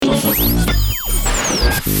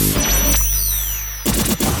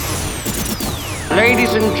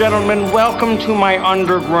Ladies and gentlemen, welcome to my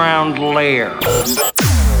underground lair.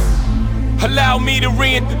 Allow me to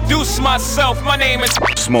reintroduce myself. My name is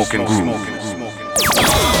Smoking Groove.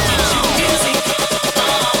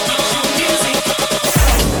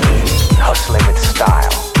 Hustling with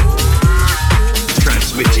style.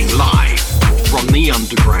 Transmitting live from the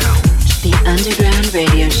underground. The Underground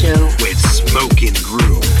Radio Show with Smoking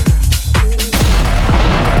Groove.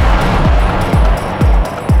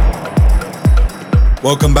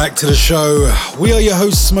 Welcome back to the show. We are your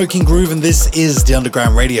hosts, Smoking Groove, and this is the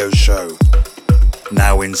Underground Radio Show.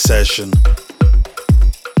 Now in session.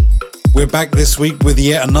 We're back this week with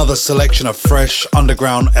yet another selection of fresh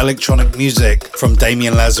underground electronic music from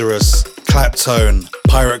Damian Lazarus, Claptone,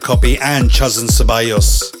 Pirate Copy, and Chazan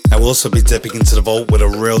Ceballos. And we'll also be dipping into the vault with a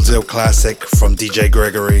real deal classic from DJ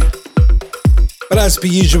Gregory. But as per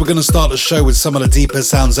usual, we're going to start the show with some of the deeper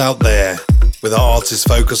sounds out there, with our artist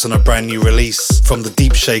focus on a brand new release from the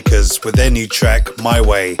Deep Shakers with their new track, My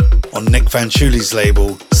Way, on Nick Fanciulli's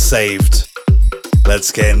label, Saved.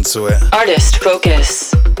 Let's get into it. Artist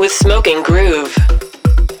Focus with Smoking Groove.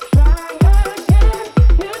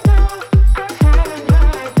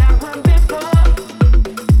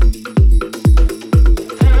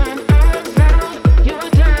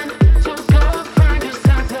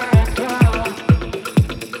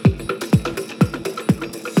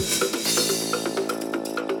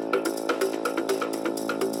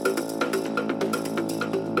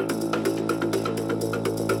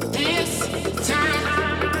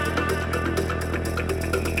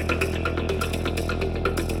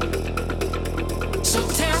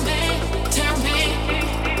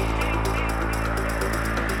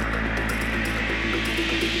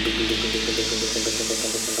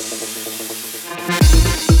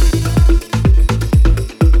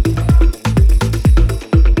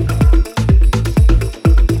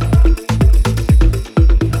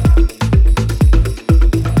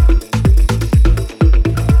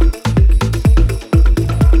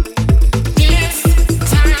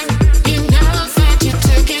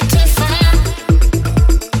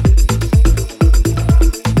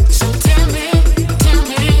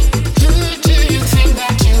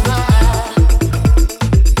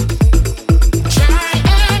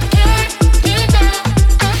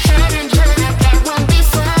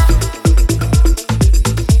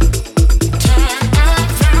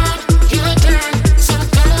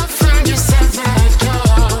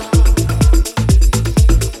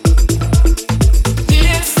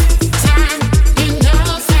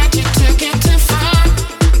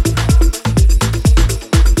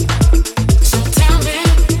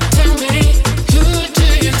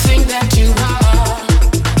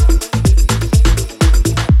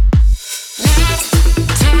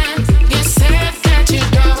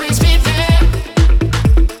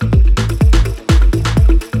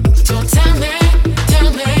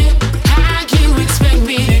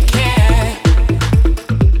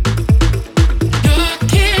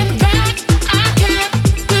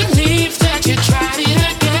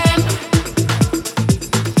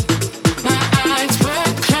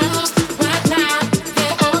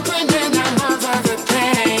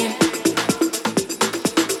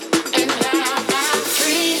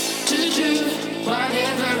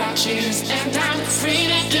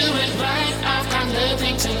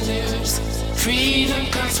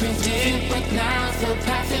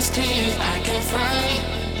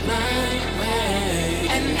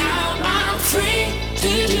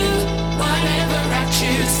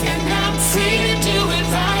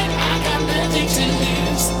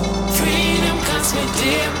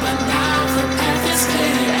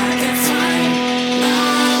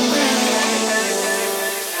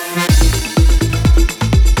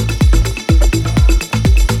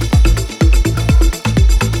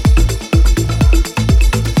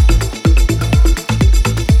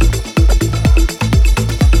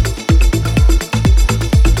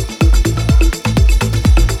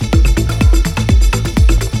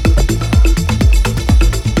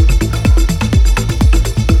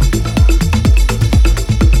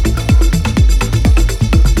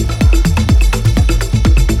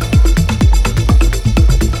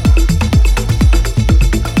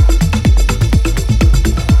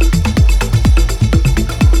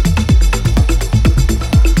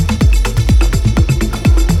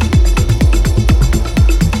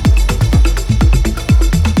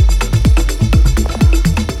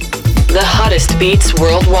 Beats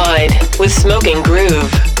worldwide with Smoking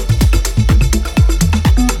Groove.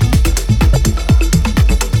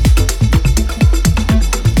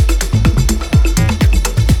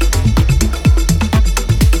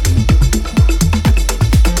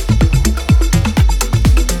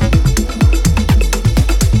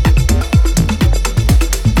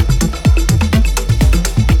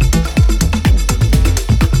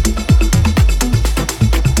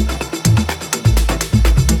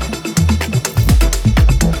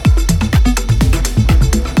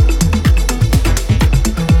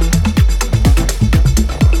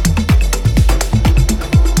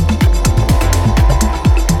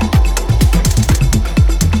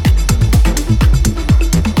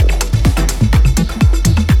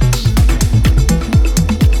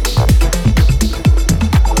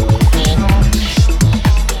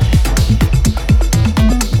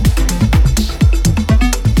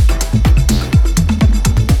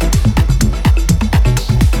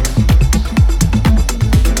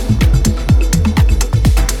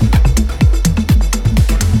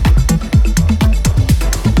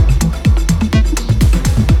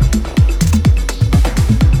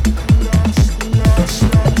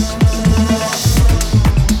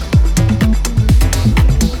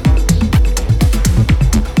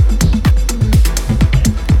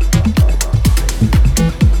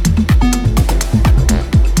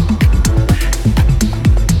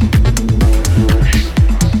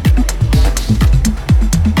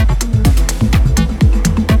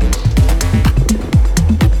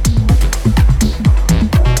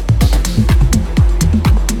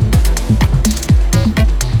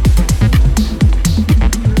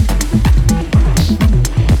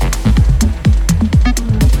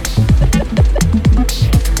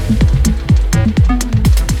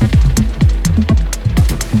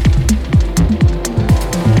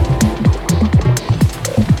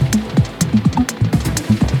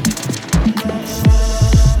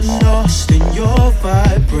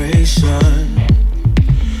 vibration,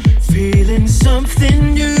 feeling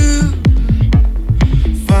something new.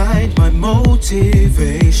 Find my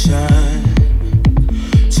motivation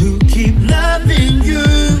to keep loving you.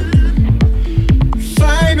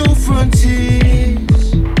 Final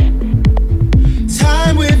frontiers,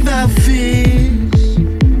 time without fears.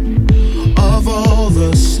 Of all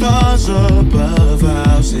the stars above,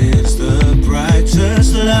 ours is the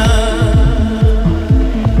brightest love.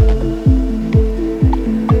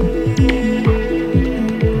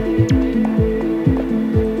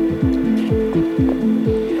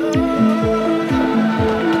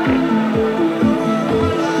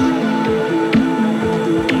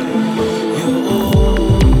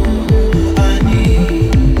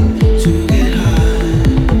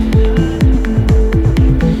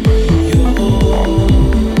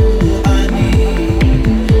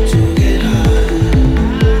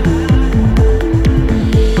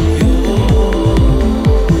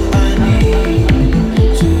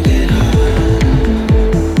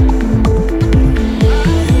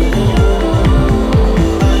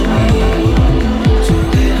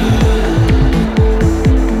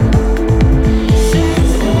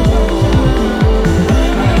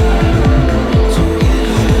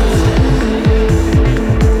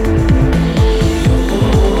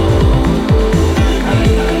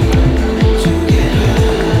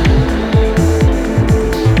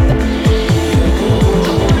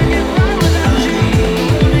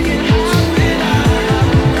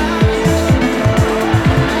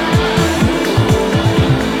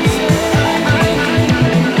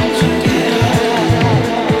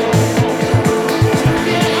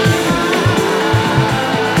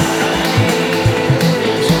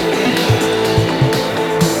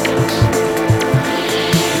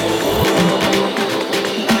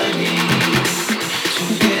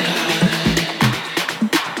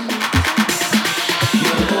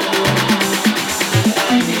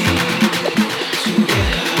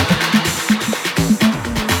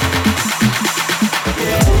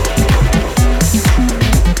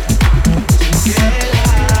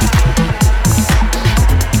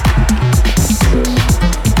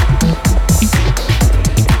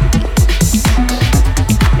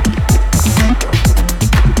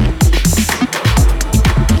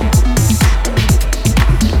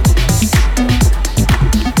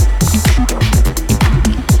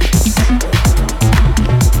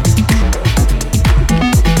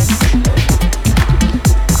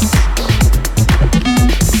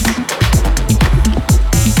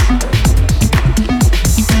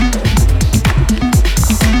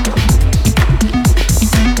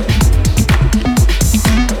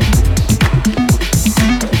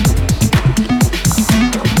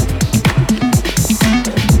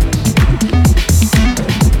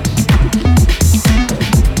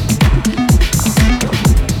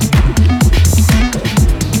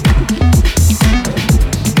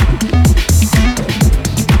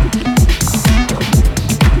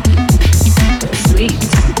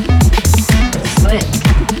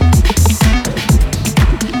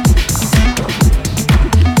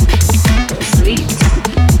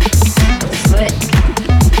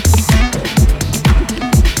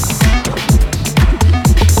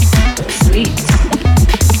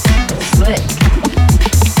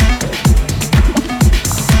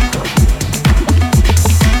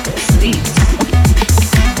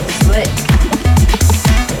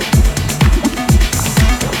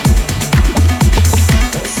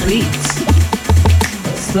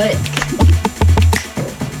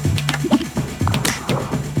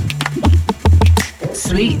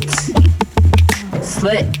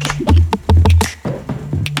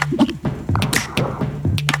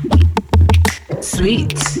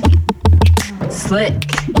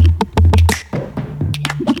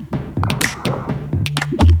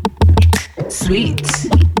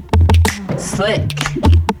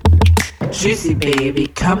 Juicy baby,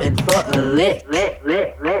 coming for a lick.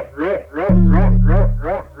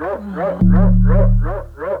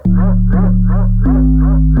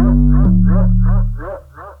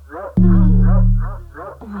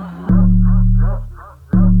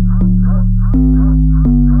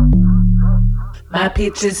 My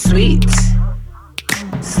peach is sweet,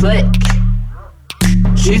 slick.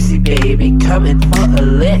 Juicy baby, coming for a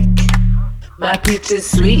lick. My peach is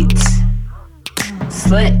sweet,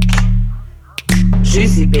 slick.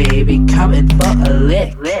 Juicy baby, coming for a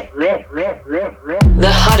lick.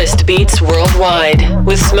 The hottest beats worldwide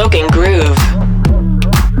with Smoking Groove.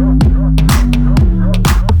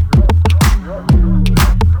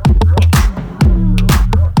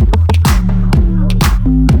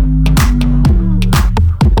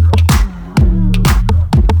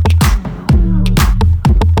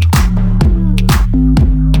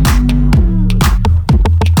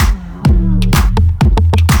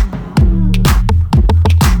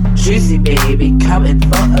 Juicy baby, coming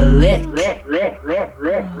for a lick.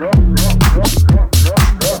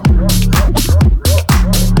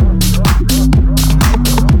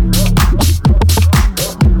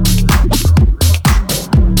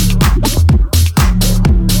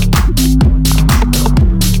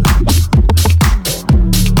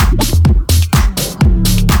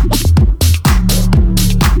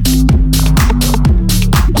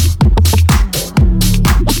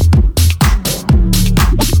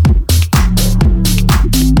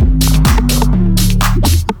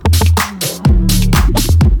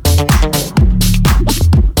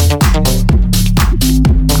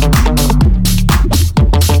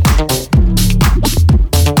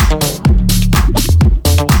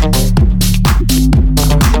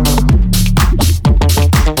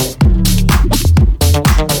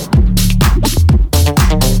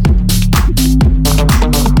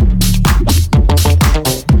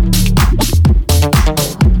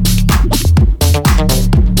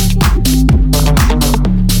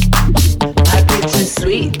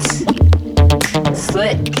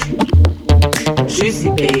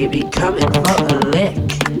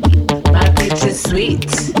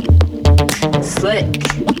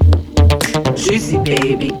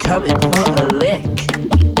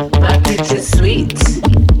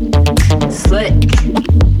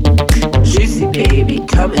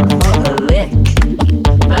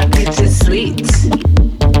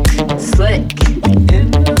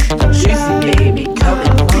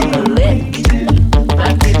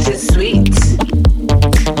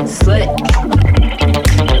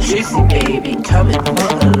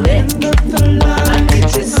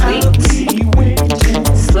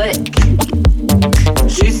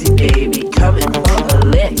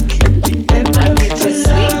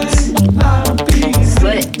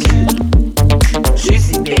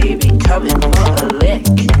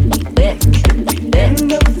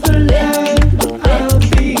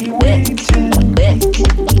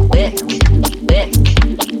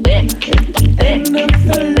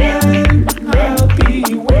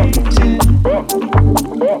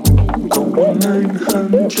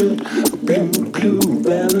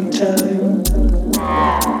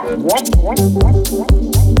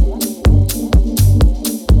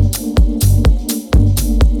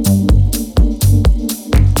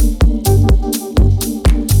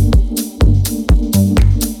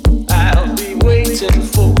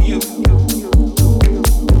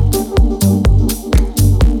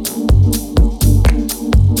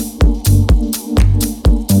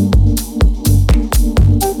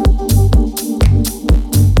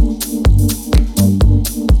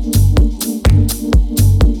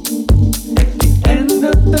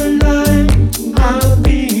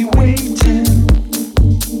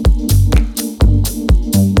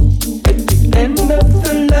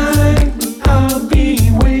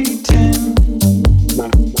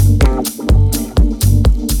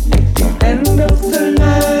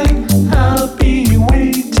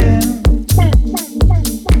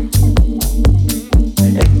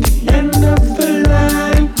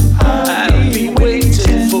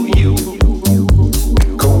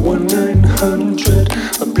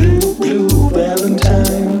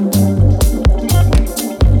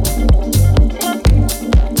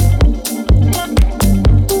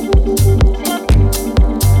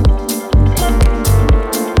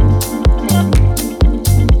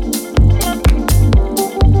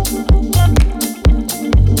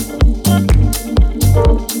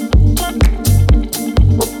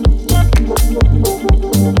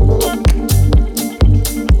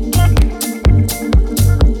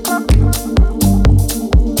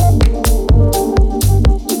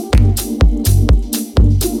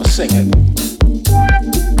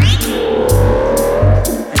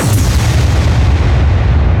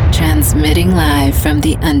 Transmitting live from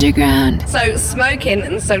the underground. So smoking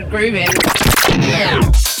and so grooving.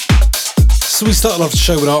 So we started off the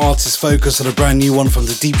show with our artist focus on a brand new one from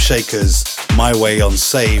the Deep Shakers, My Way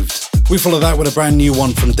Unsaved. We follow that with a brand new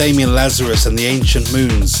one from Damien Lazarus and the Ancient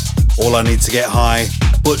Moons, All I Need to Get High,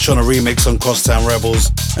 Butch on a remix on Crosstown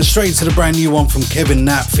Rebels, and straight to the brand new one from Kevin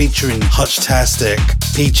Knapp featuring Hutchtastic,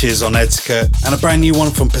 Peaches on Etiquette, and a brand new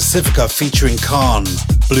one from Pacifica featuring Khan,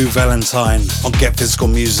 Blue Valentine on Get Physical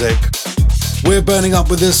Music. We're burning up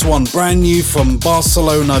with this one, brand new from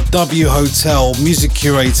Barcelona W Hotel music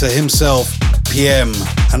curator himself, PM,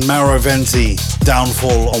 and Mauro Venti,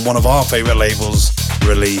 Downfall on one of our favourite labels,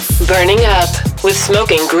 Relief. Burning up with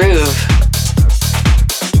Smoking Groove.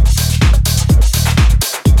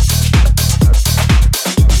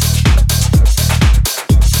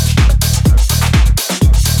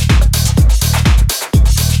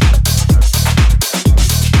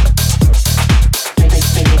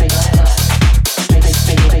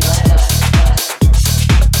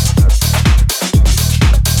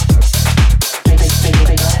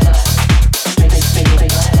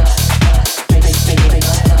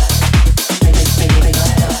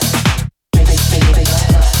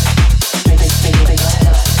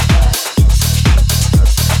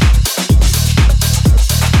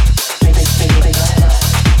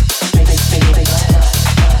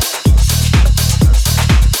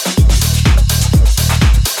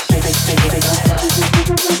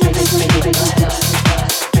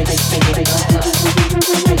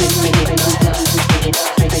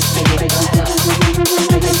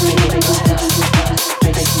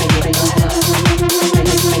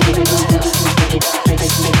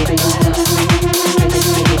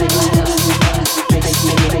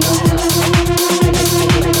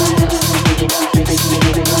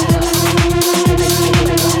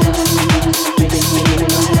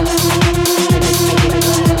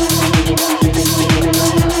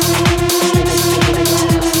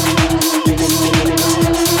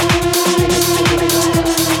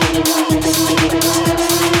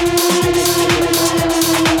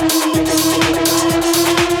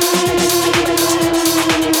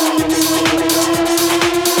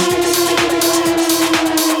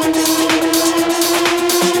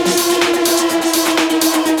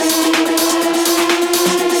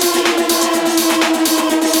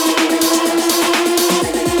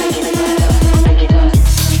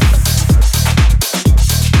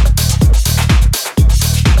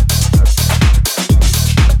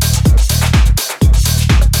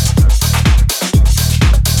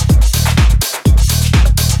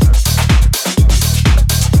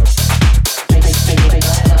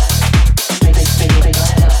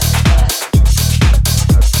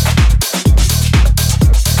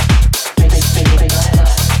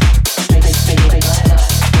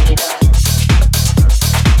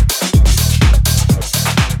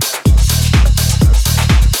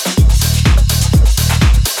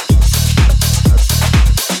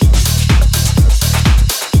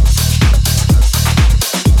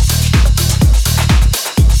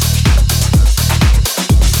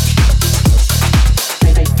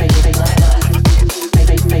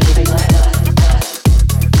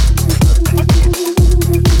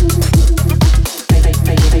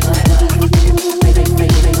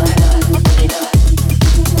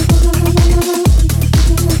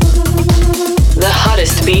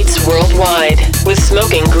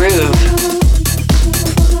 Smoking Groove.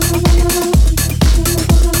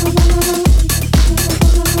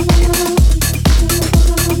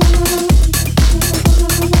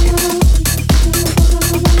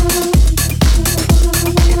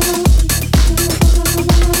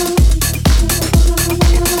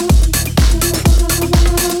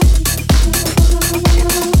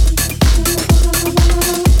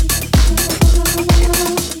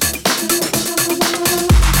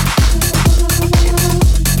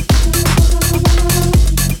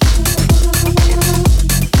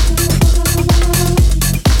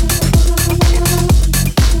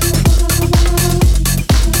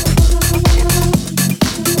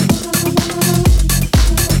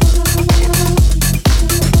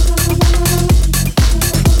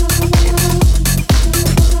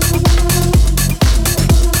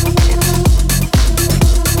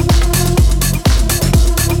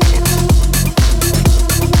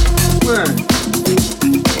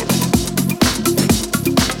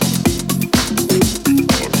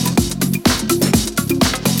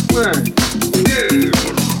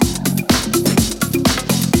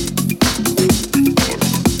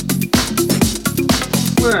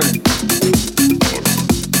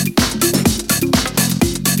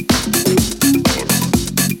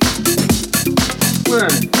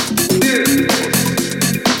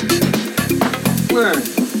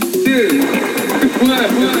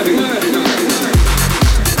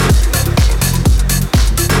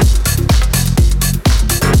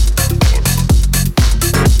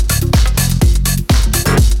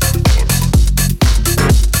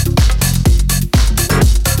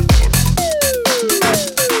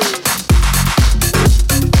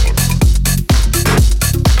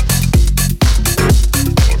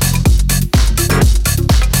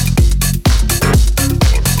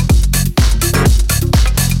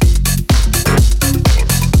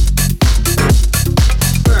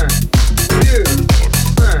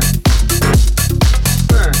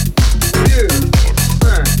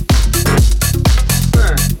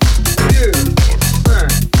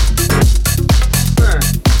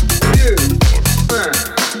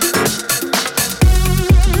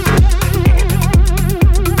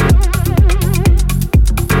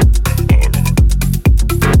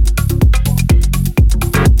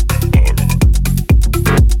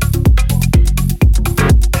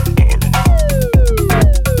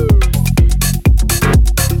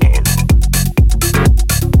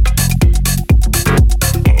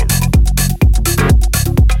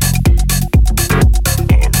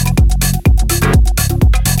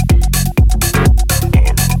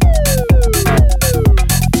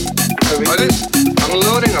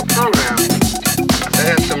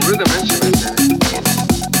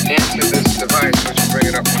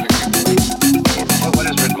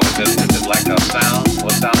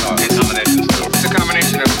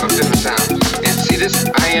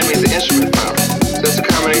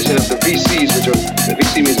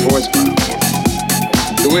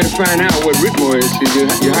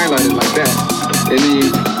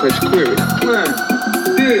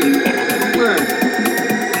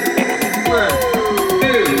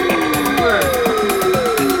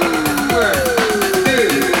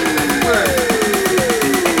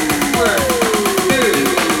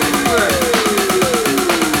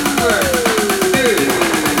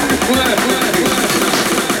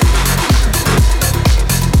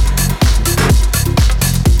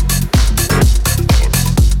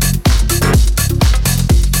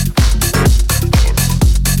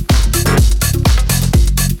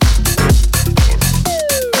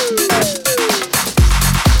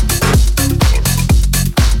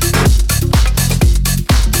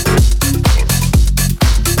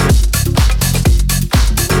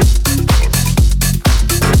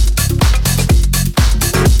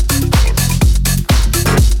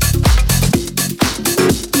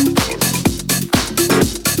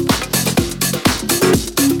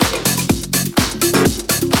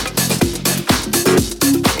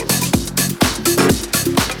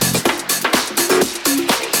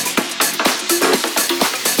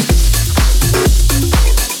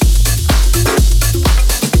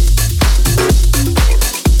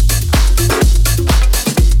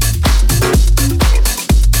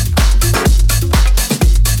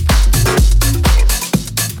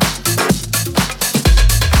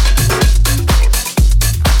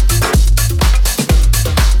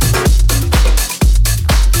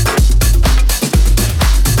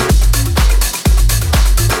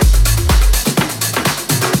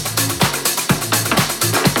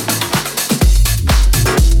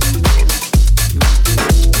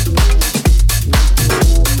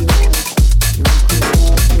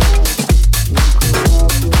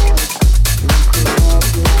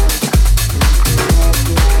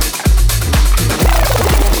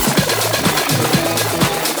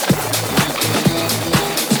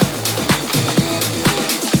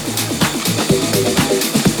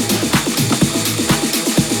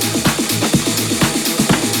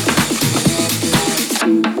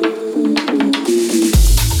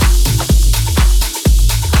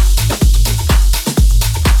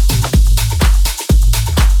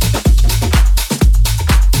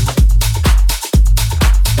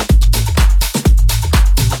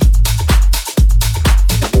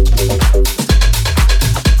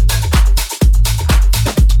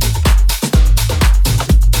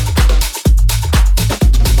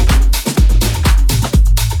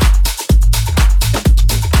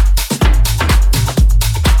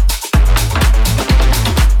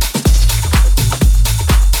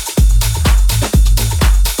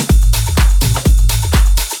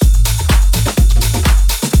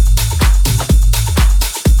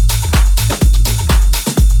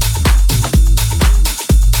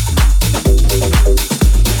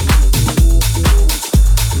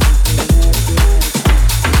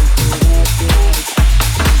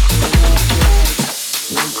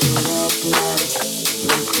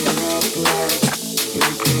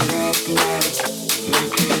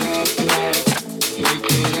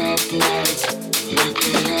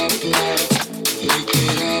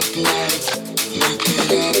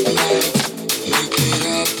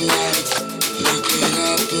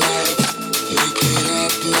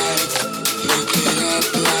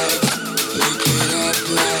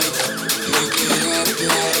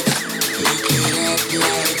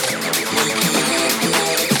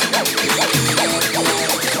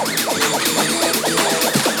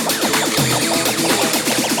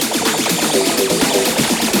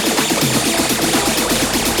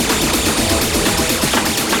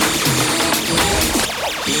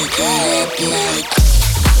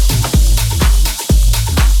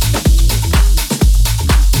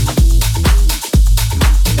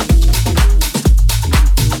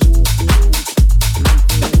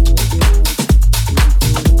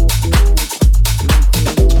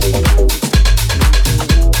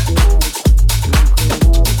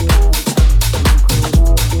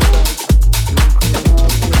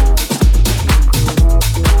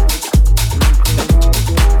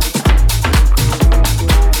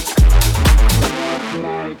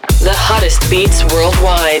 Beats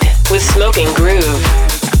worldwide with Smoking Groove.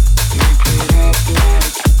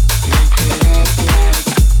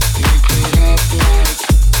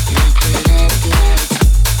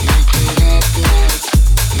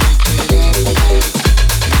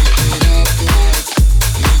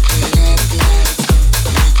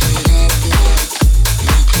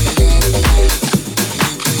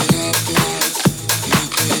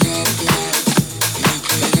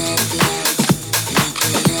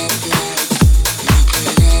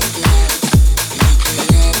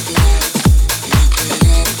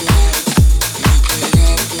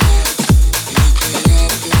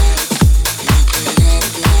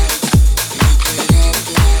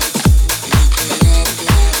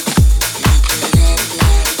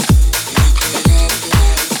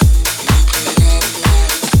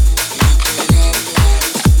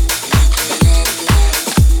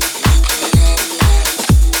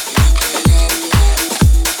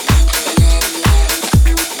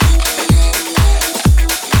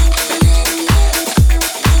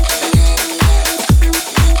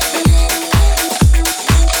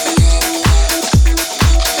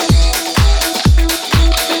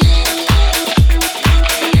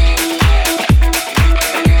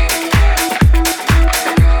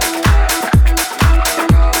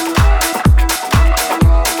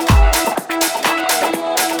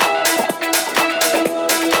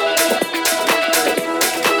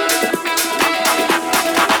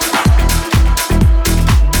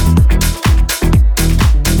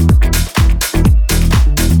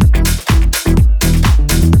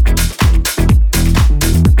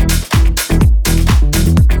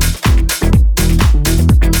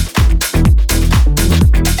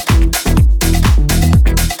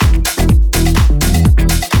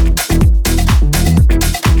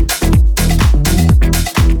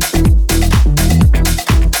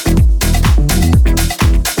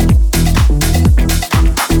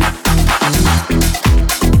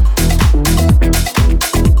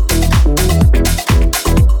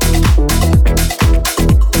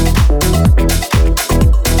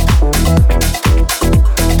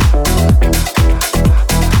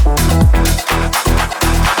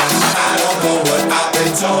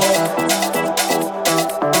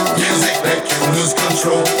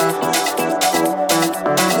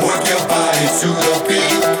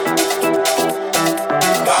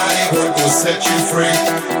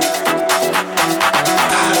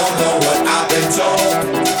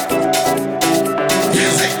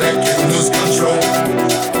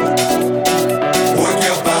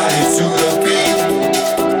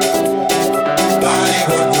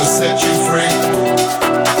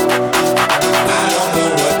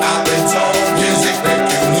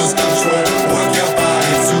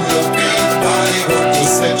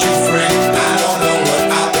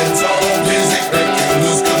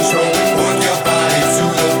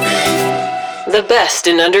 Best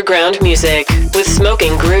in underground music with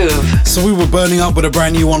Smoking Groove. So we were burning up with a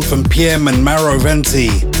brand new one from PM and Maro Venti,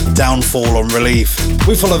 Downfall on Relief.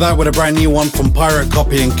 We follow that with a brand new one from Pirate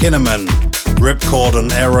Copy and Kinnaman, Ripcord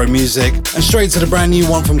on Aero Music, and straight to the brand new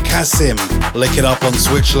one from Kasim, Lick It Up on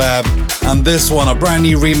Switch Lab, and this one a brand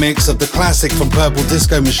new remix of the classic from Purple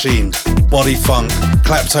Disco Machine, Body Funk,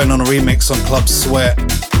 Claptone on a remix on Club Sweat.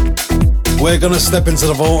 We're gonna step into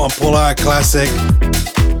the vault and pull out a classic.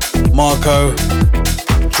 Marco,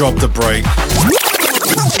 drop the break.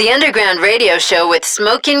 The Underground Radio Show with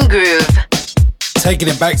Smoking Groove. Taking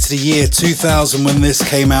it back to the year 2000 when this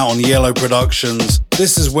came out on Yellow Productions.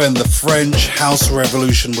 This is when the French house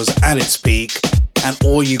revolution was at its peak and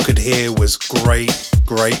all you could hear was great,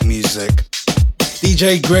 great music.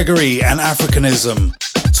 DJ Gregory and Africanism,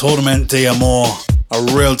 Tournament d'Amour, a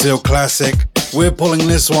real deal classic. We're pulling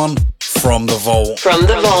this one from the vault. From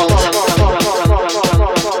the vault.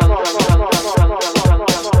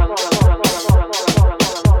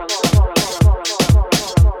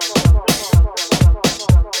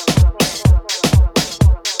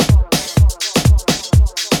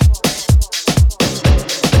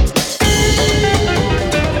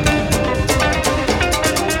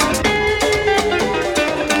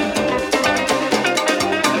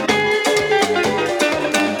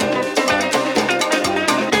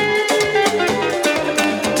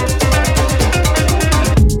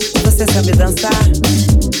 Sabe dançar?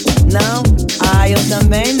 Não? Ah, eu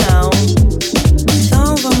também não.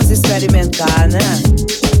 Então vamos experimentar, né?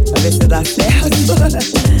 Pra ver se dá certo.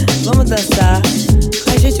 Vamos dançar.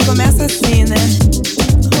 A gente começa assim, né?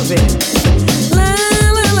 Vamos ver.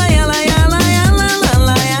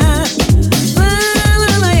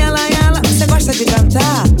 Você gosta de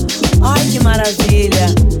cantar? Ai, que maravilha.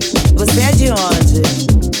 Você é de onde?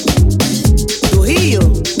 Do Rio?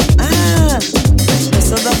 Ah, eu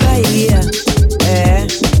sou da Bahia. É,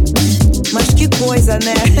 mas que coisa,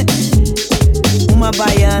 né? Uma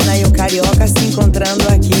baiana e um carioca se encontrando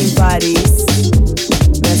aqui em Paris.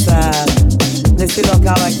 Nesse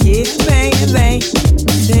local aqui. Bem,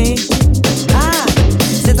 sim. Ah,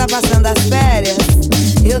 você tá passando as férias?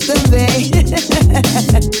 Eu também.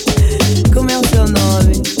 Como é o seu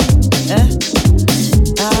nome?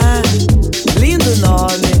 Ah, lindo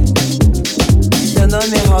nome. Meu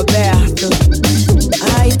nome é Roberto.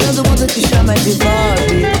 Ah, e todo mundo te chama de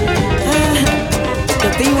Bob. Ah,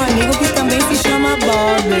 eu tenho um amigo que também se chama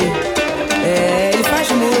Bob. É, ele faz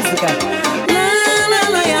música.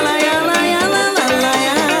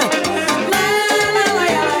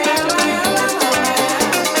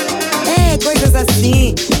 É, coisas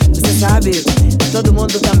assim. Você sabe, todo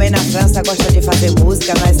mundo também na França gosta de fazer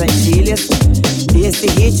música nas Antilhas. E esse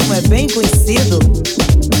ritmo é bem conhecido.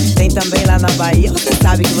 Tem também lá na Bahia. Você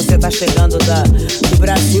sabe que você tá chegando do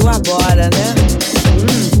Brasil agora, né?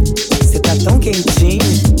 Você tá tão quentinho.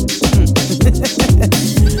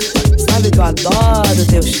 Sabe que eu adoro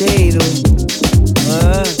teu cheiro.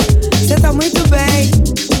 Você tá muito bem.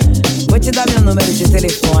 Vou te dar meu número de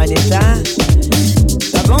telefone, tá?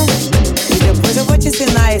 Tá bom? E depois eu vou te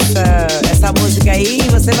ensinar essa música aí e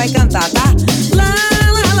você vai cantar, tá?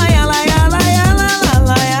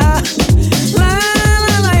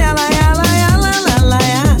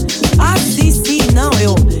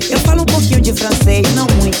 Eu falo um pouquinho de francês, não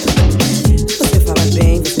muito. Você fala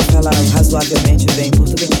bem, você fala razoavelmente bem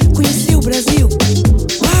português. Conheceu o Brasil?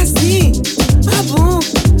 Ah, sim! Ah, bom!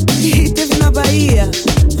 E teve na Bahia?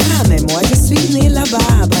 Ah, mais moi je suis né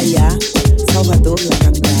là-bas, Bahia, Salvador, la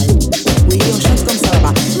capitale. Oui, on chante comme ça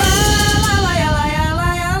là-bas.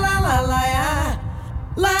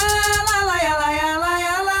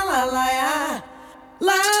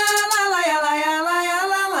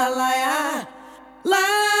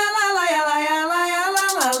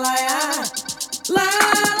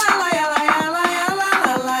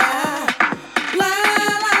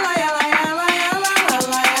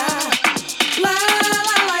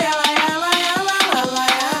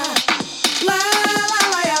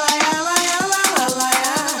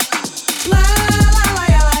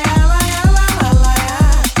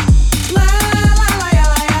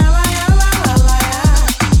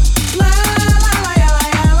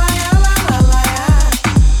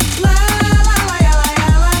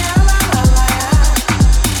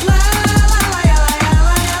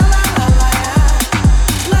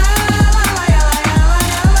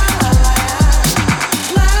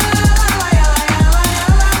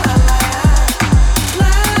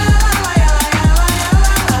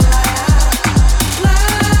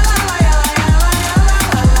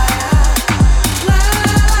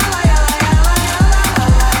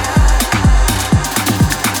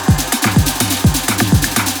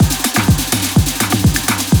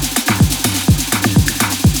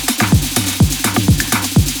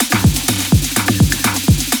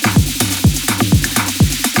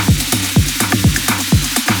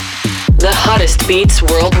 Beats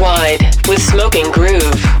worldwide with Smoking Groove.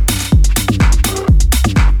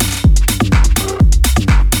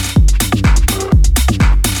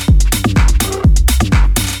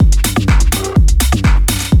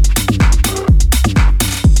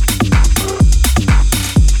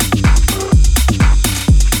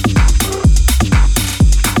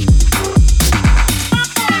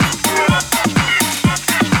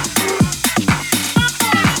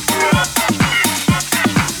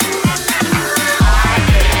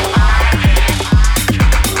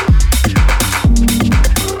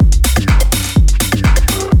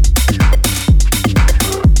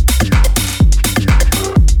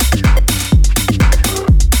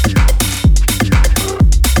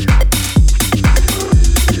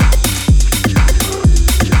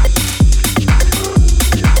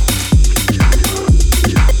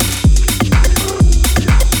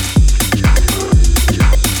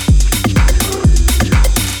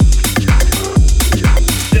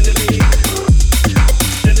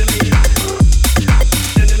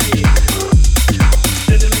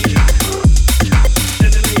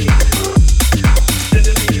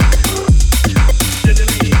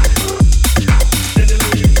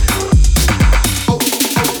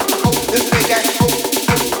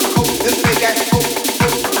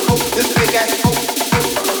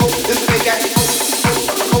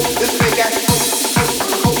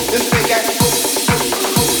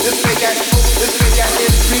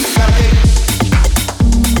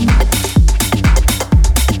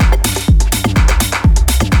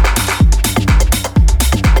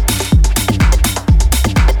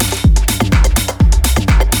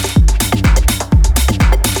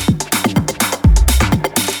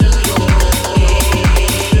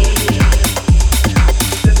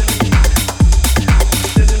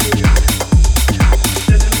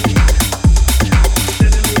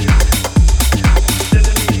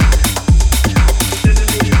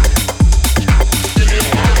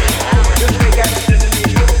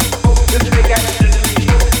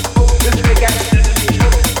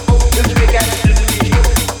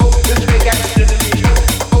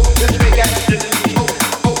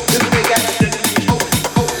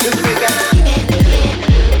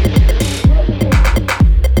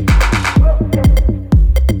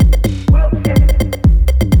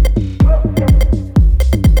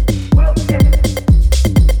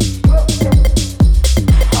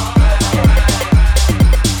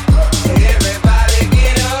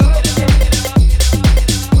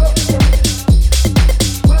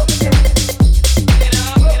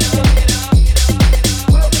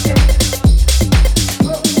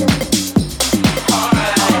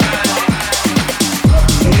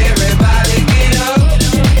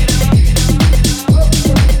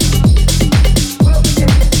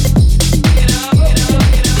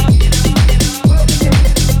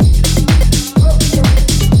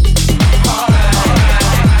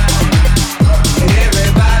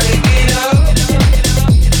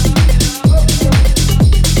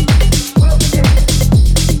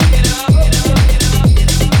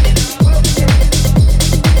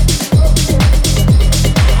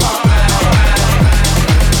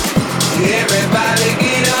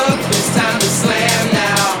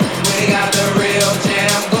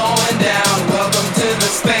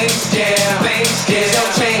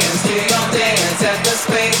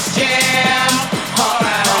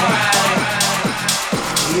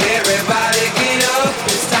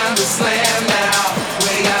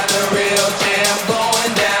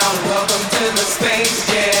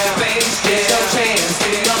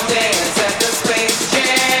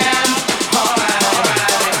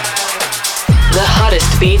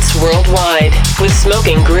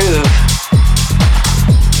 Smoking Groove.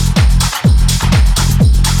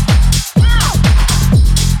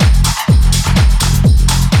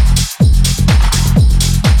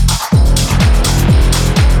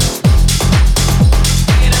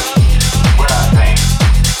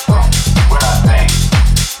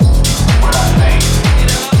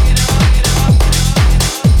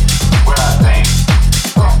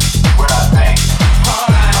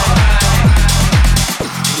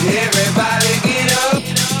 Everybody get up.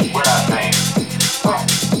 What I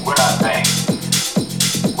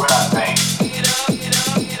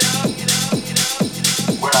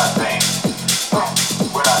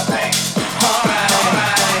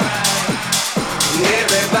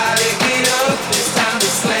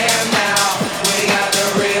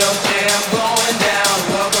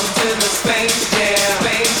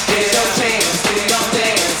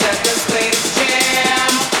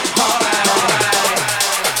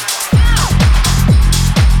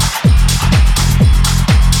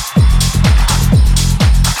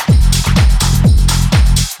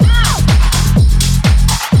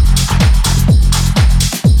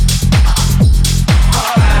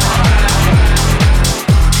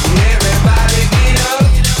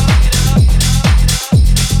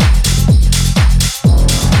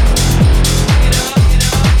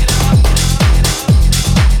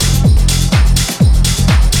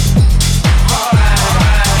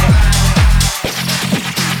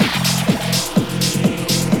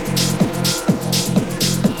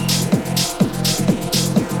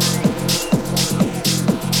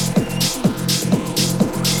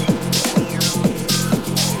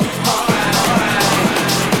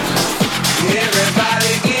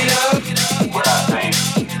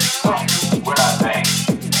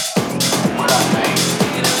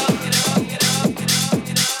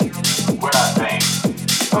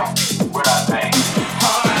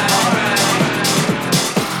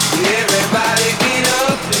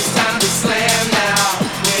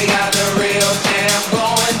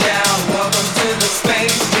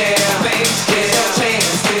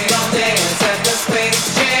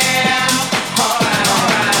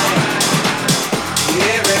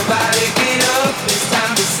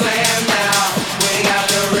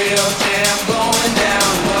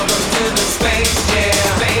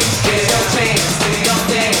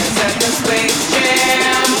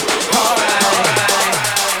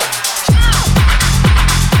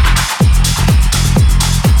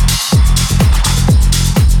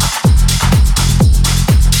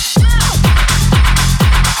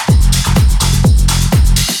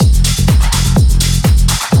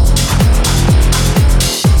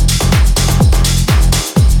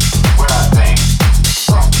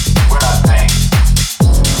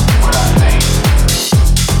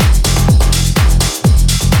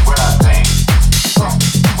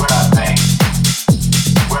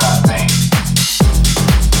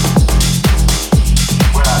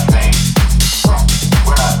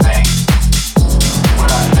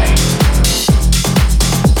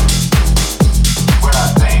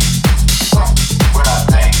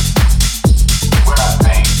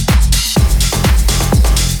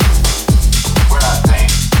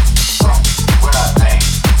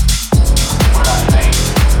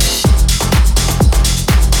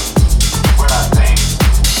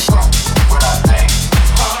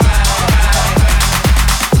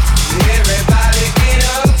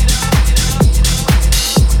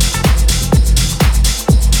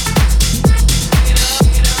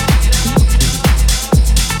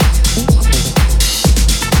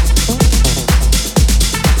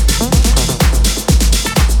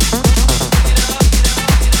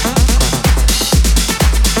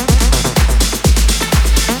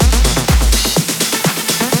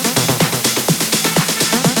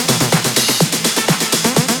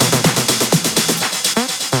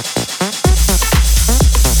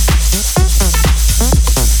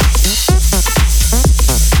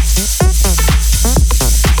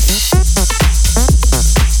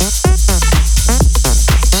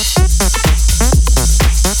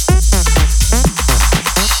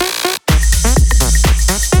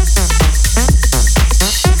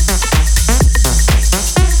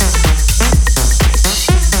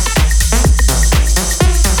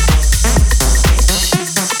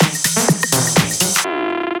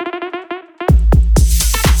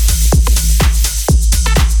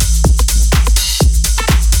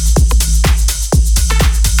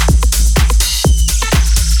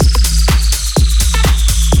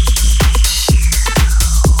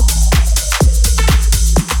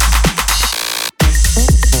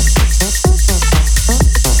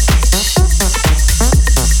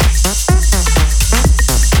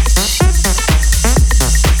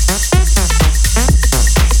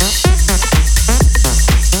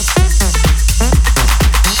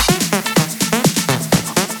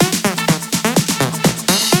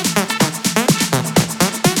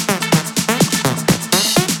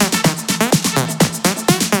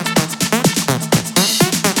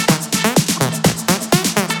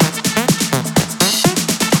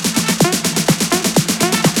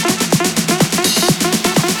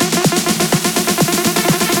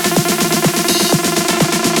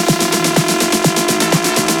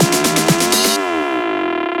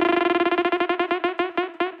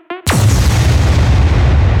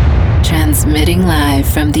Transmitting live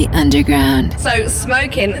from the underground. So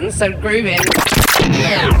smoking and so grooving.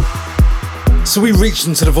 So we reached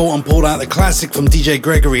into the vault and pulled out the classic from DJ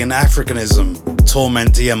Gregory and Africanism,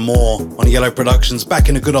 Torment and more on Yellow Productions back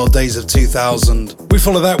in the good old days of 2000. We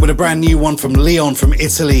follow that with a brand new one from Leon from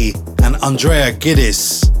Italy and Andrea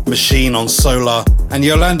Giddis, Machine on Solar, and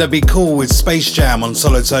Yolanda Be Cool with Space Jam on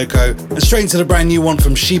Solo Toco, and straight into the brand new one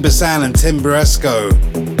from Sheba San and Tim Bresco,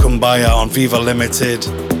 Kumbaya on Viva Limited.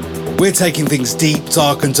 We're taking things deep,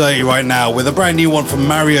 dark and dirty right now with a brand new one from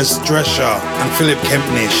Marius Drescher and Philip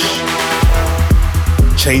Kempnish.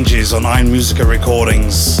 Changes on Ein Musica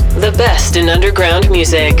Recordings. The best in underground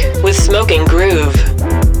music with Smoking Groove.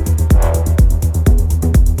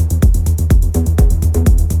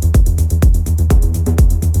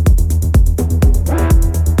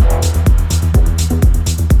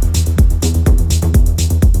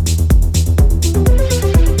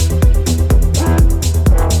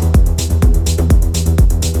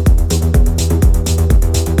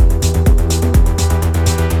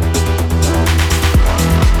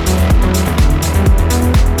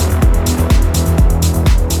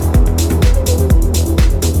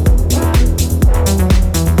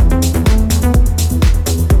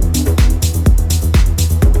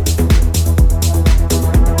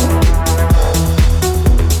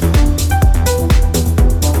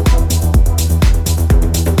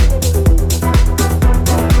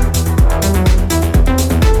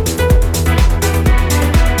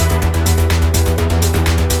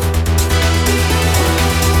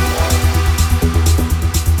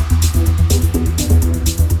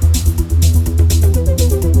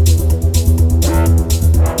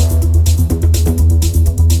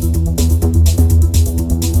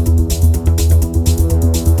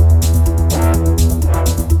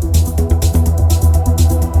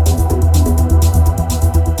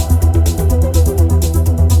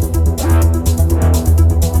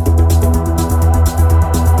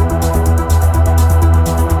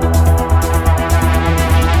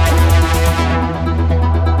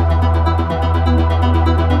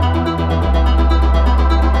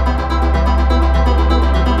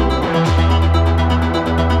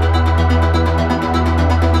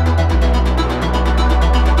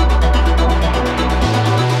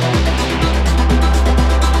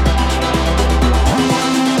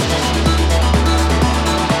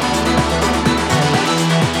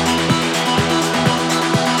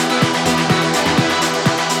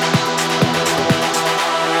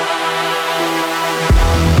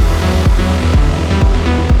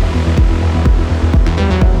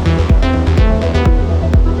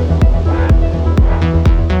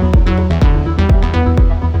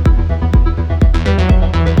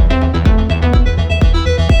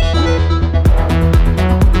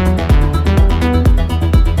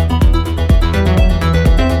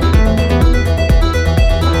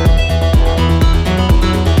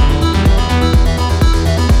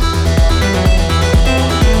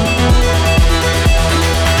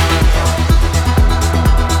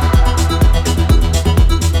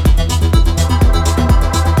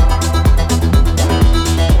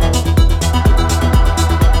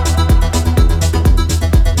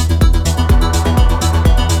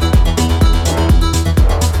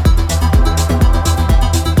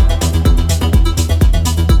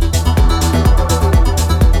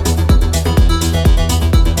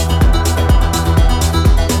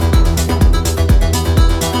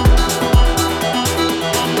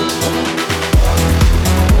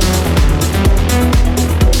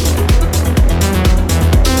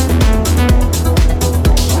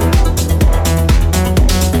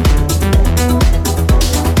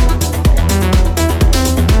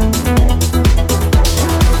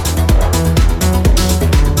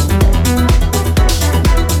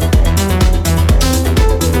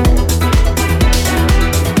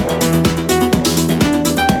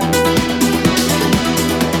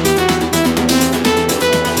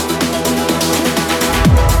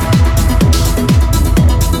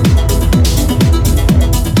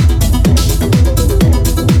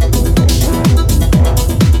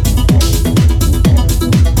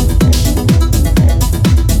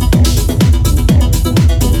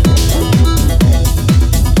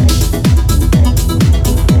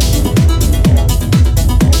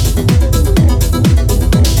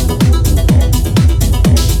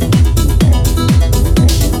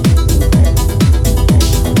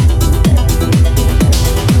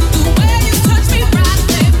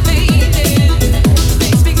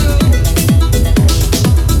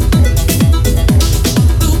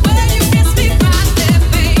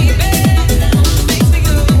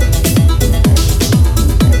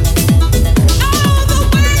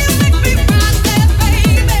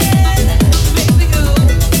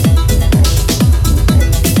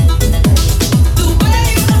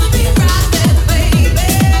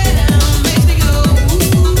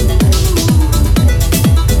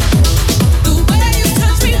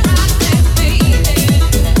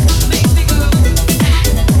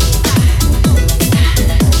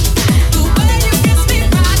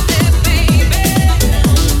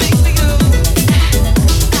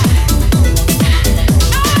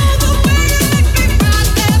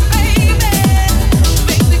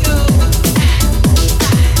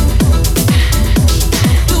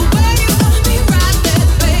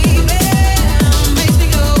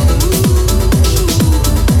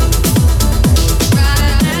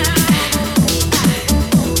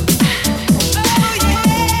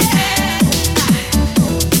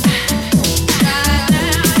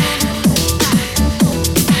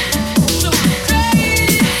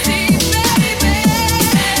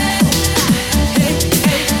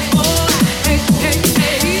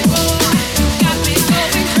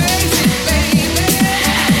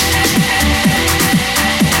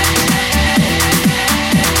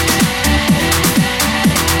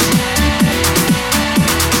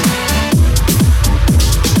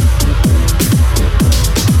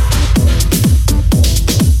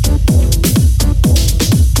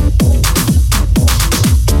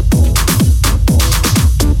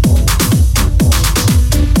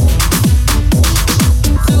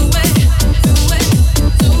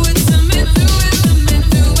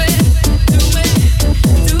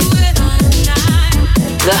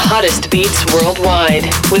 beats worldwide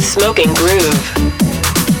with Smoking Groove.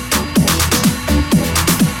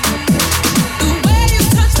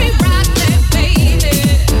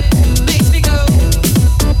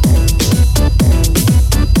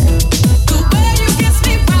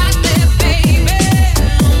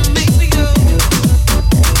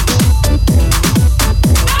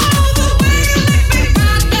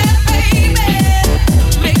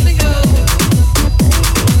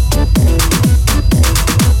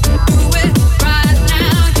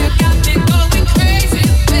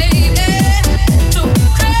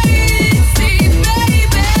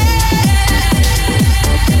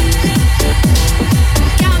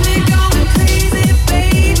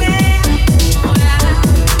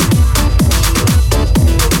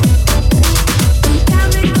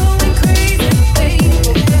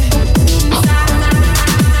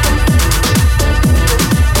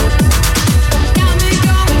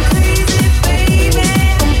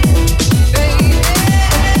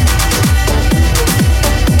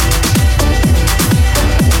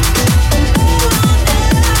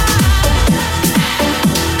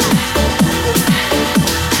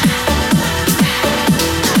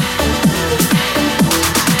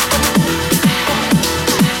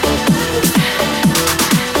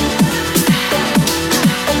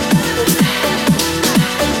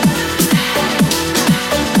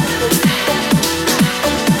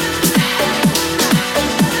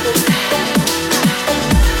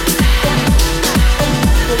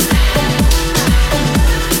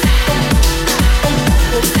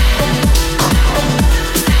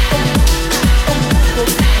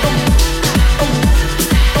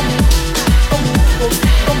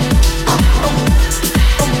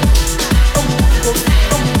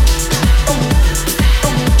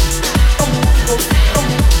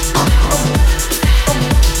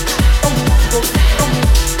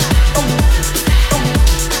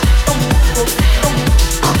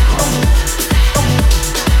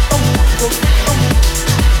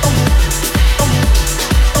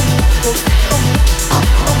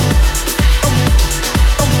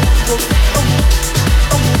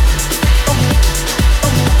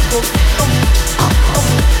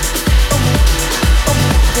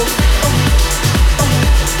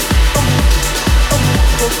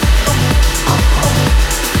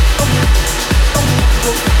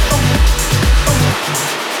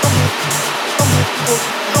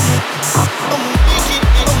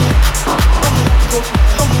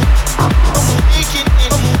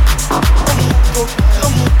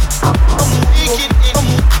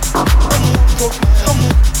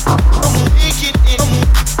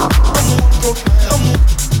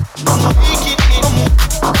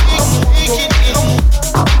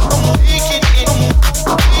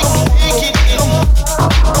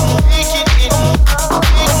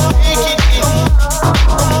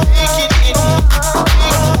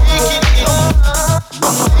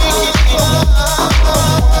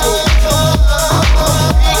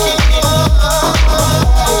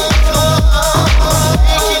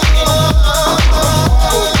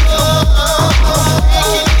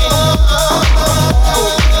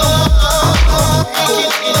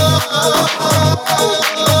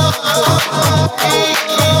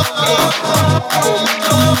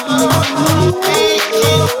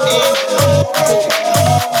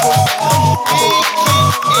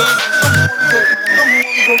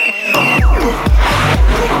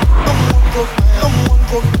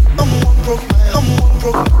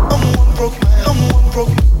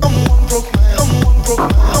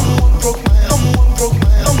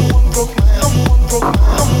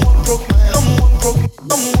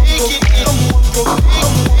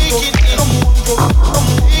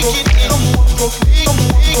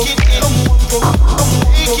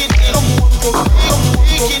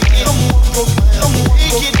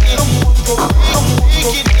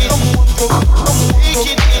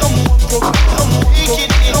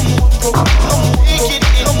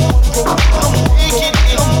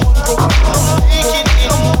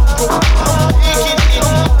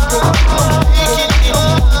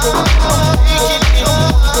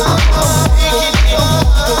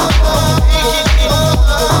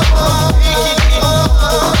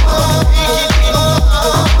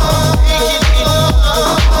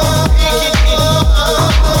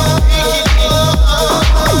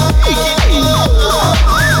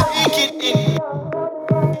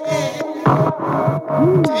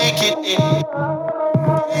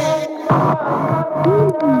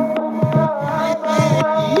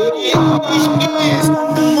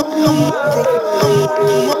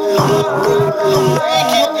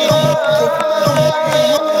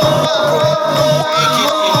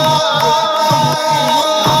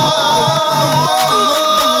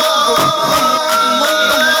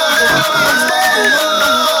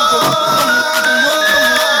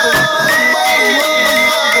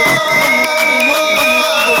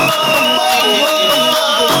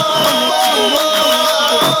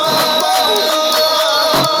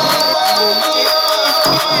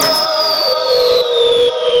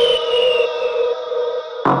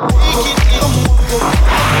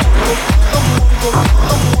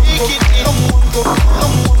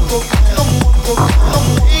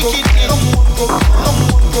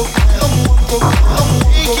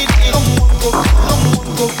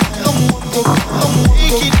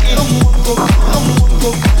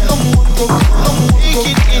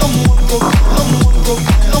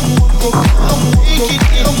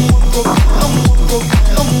 The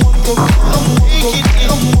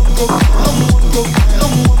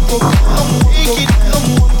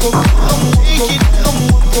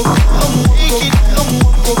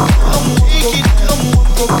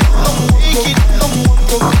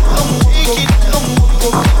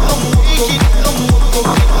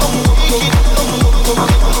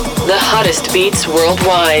hottest beats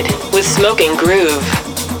worldwide with Smoking Groove.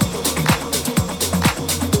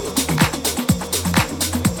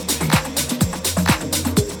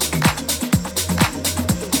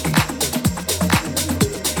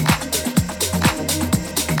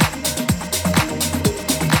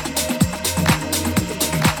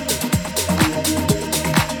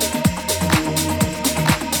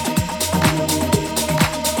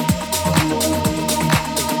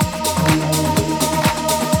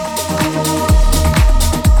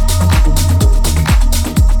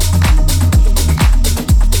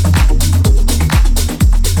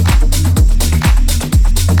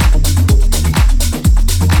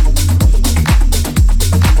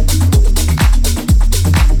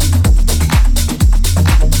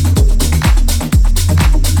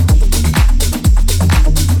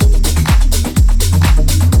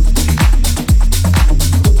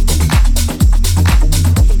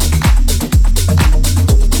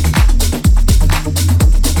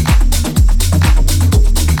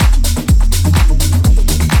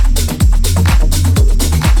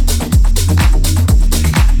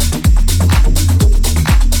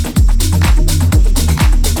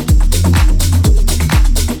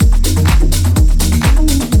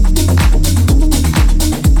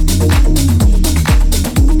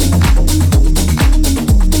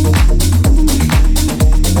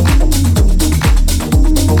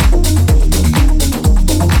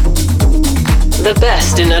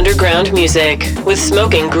 In underground music with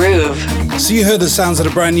Smoking Groove. So you heard the sounds of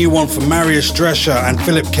the brand new one from Marius Drescher and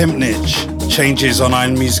Philip Kempnich, Changes on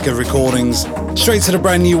Iron Musica Recordings. Straight to the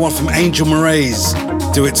brand new one from Angel Moraes,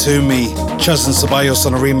 Do It To Me, Chazan Ceballos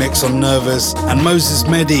on a remix on Nervous, and Moses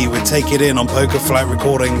Mehdi with Take It In on Poker Flat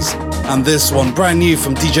Recordings. And this one brand new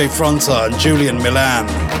from DJ Fronta and Julian Milan,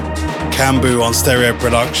 Cambu on Stereo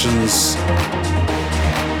Productions.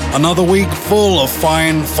 Another week full of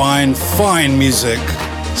fine music.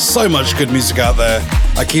 So much good music out there.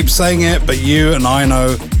 I keep saying it, but you and I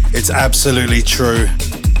know it's absolutely true.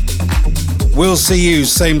 We'll see you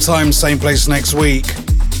same time, same place next week.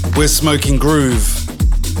 We're Smoking Groove.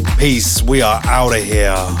 Peace. We are out of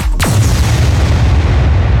here.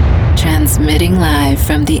 Transmitting live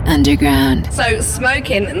from the underground. So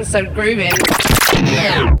smoking and so grooving.